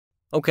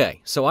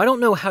Okay, so I don't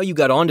know how you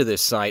got onto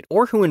this site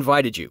or who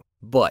invited you,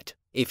 but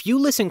if you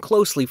listen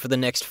closely for the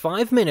next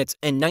 5 minutes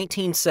and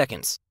 19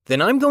 seconds,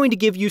 then I'm going to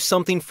give you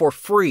something for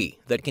free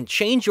that can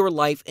change your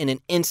life in an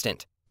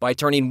instant by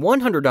turning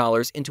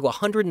 $100 into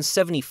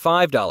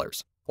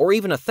 $175 or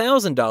even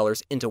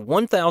 $1,000 into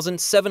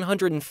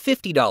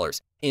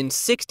 $1,750 in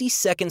 60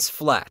 seconds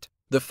flat.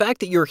 The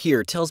fact that you're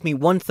here tells me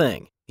one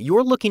thing.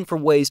 You're looking for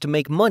ways to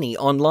make money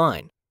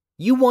online.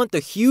 You want the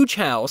huge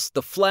house,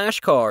 the flash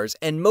cars,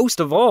 and most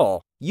of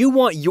all, you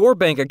want your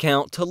bank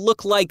account to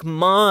look like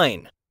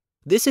mine.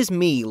 This is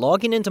me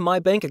logging into my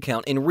bank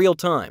account in real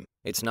time.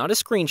 It's not a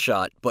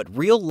screenshot, but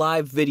real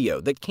live video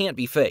that can't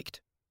be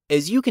faked.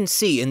 As you can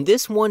see in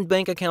this one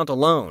bank account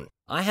alone,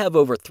 I have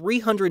over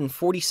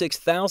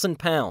 346,000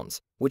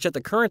 pounds, which at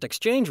the current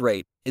exchange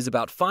rate is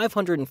about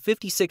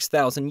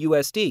 556,000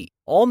 USD,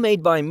 all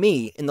made by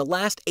me in the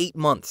last 8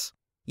 months.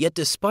 Yet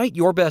despite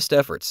your best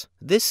efforts,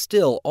 this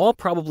still all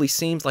probably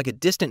seems like a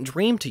distant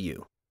dream to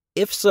you.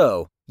 If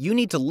so, you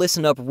need to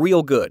listen up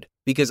real good,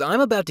 because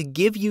I'm about to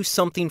give you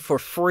something for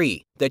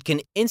free that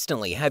can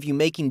instantly have you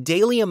making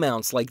daily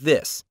amounts like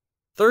this.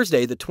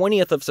 Thursday, the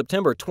 20th of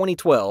September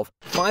 2012,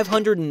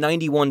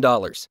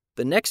 $591.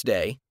 The next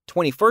day,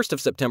 21st of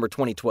September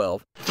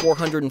 2012,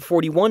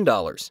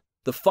 $441.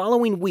 The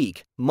following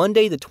week,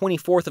 Monday, the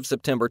 24th of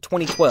September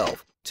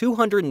 2012,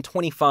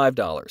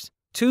 $225.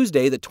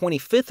 Tuesday, the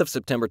 25th of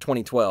September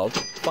 2012,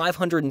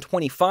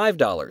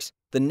 $525.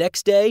 The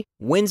next day,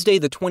 Wednesday,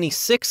 the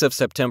 26th of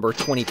September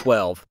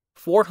 2012,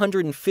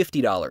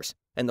 $450.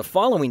 And the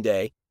following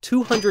day,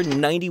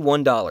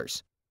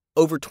 $291.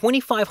 Over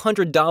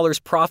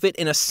 $2,500 profit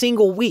in a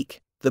single week.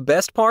 The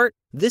best part?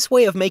 This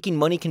way of making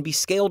money can be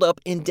scaled up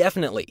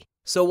indefinitely.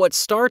 So what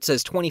starts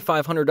as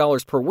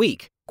 $2,500 per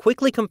week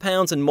quickly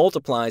compounds and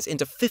multiplies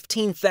into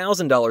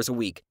 $15,000 a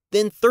week,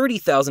 then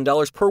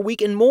 $30,000 per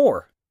week and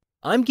more.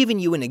 I'm giving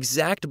you an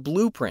exact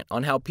blueprint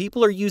on how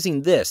people are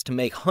using this to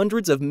make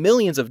hundreds of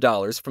millions of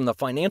dollars from the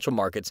financial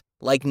markets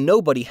like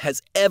nobody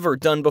has ever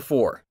done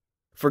before.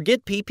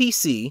 Forget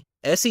PPC,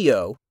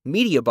 SEO,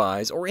 media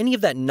buys, or any of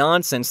that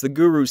nonsense the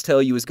gurus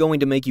tell you is going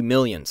to make you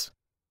millions.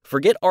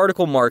 Forget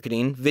article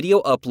marketing,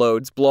 video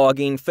uploads,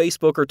 blogging,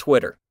 Facebook, or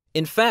Twitter.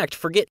 In fact,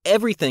 forget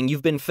everything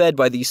you've been fed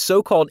by these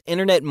so-called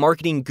internet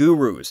marketing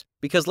gurus,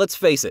 because let's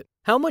face it,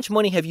 how much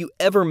money have you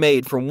ever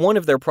made from one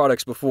of their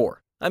products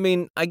before? I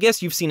mean, I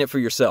guess you've seen it for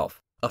yourself.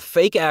 A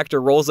fake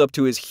actor rolls up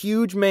to his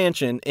huge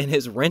mansion in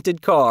his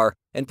rented car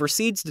and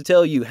proceeds to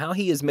tell you how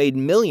he has made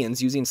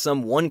millions using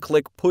some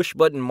one-click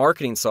push-button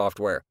marketing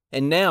software,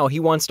 and now he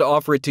wants to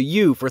offer it to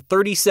you for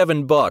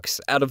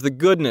 $37 out of the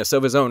goodness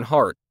of his own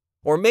heart.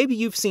 Or maybe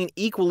you've seen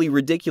equally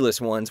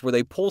ridiculous ones where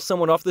they pull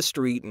someone off the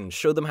street and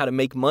show them how to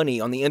make money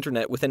on the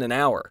internet within an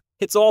hour.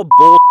 It's all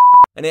bull,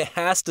 and it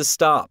has to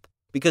stop,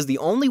 because the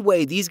only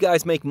way these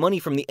guys make money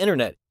from the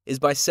internet is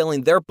by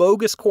selling their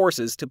bogus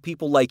courses to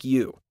people like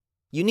you.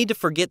 You need to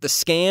forget the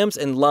scams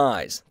and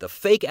lies, the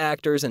fake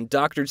actors and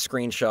doctored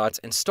screenshots,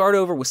 and start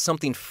over with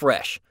something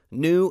fresh,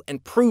 new,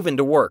 and proven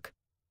to work.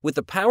 With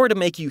the power to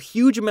make you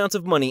huge amounts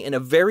of money in a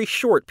very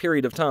short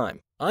period of time.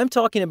 I'm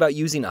talking about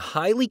using a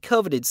highly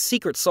coveted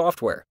secret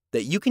software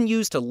that you can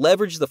use to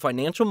leverage the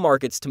financial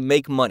markets to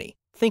make money.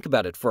 Think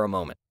about it for a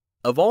moment.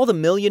 Of all the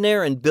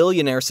millionaire and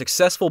billionaire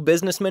successful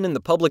businessmen in the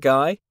public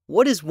eye,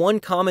 what is one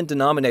common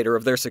denominator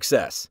of their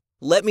success?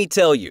 Let me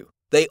tell you,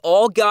 they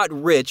all got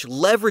rich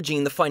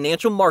leveraging the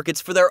financial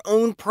markets for their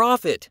own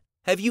profit.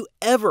 Have you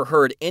ever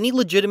heard any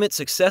legitimate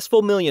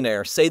successful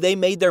millionaire say they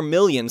made their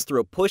millions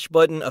through a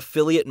push-button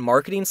affiliate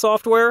marketing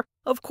software?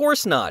 Of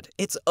course not.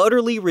 It's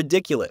utterly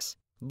ridiculous.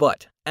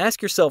 But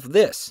ask yourself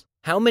this,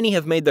 how many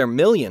have made their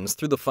millions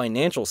through the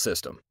financial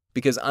system?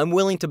 Because I'm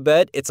willing to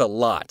bet it's a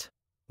lot.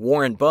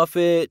 Warren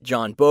Buffett,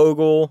 John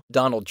Bogle,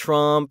 Donald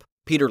Trump,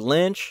 Peter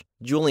Lynch,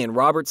 Julian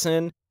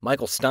Robertson,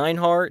 Michael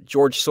Steinhardt,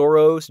 George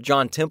Soros,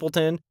 John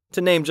Templeton,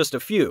 to name just a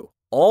few.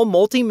 All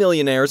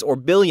multimillionaires or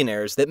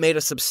billionaires that made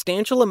a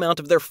substantial amount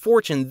of their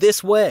fortune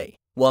this way.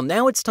 Well,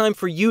 now it's time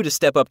for you to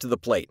step up to the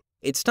plate.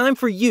 It's time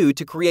for you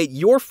to create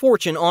your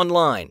fortune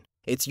online.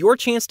 It's your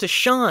chance to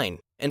shine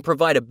and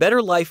provide a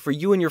better life for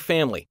you and your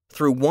family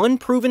through one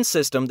proven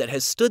system that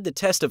has stood the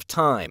test of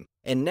time,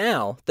 and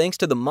now, thanks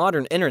to the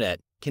modern internet,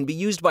 can be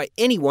used by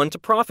anyone to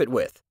profit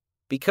with.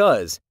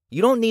 Because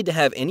you don't need to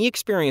have any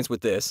experience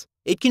with this.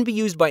 It can be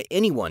used by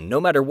anyone,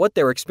 no matter what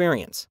their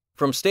experience.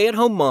 From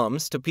stay-at-home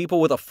moms to people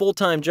with a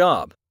full-time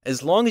job.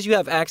 As long as you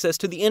have access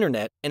to the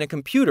internet and a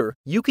computer,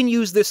 you can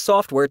use this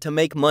software to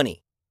make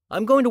money.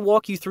 I'm going to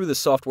walk you through the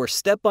software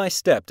step by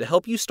step to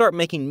help you start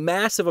making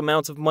massive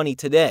amounts of money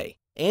today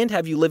and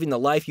have you living the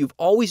life you've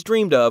always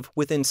dreamed of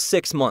within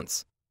 6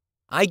 months.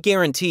 I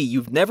guarantee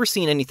you've never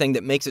seen anything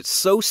that makes it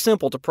so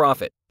simple to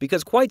profit,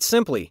 because quite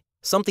simply,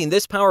 something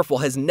this powerful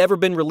has never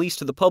been released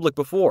to the public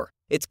before.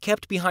 It's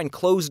kept behind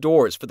closed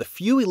doors for the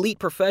few elite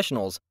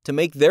professionals to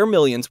make their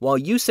millions while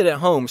you sit at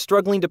home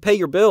struggling to pay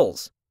your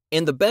bills.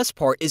 And the best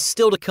part is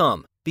still to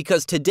come,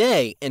 because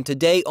today, and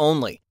today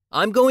only,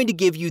 I'm going to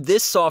give you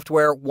this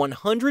software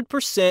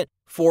 100%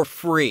 for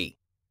free.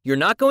 You're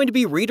not going to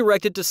be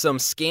redirected to some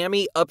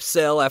scammy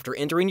upsell after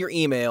entering your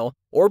email,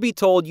 or be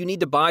told you need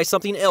to buy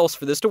something else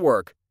for this to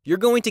work. You're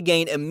going to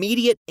gain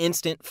immediate,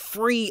 instant,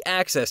 free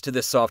access to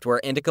this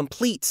software and a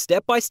complete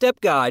step-by-step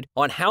guide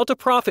on how to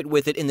profit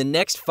with it in the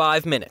next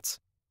 5 minutes.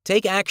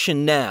 Take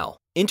action now.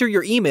 Enter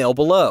your email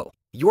below.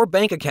 Your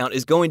bank account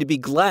is going to be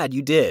glad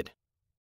you did.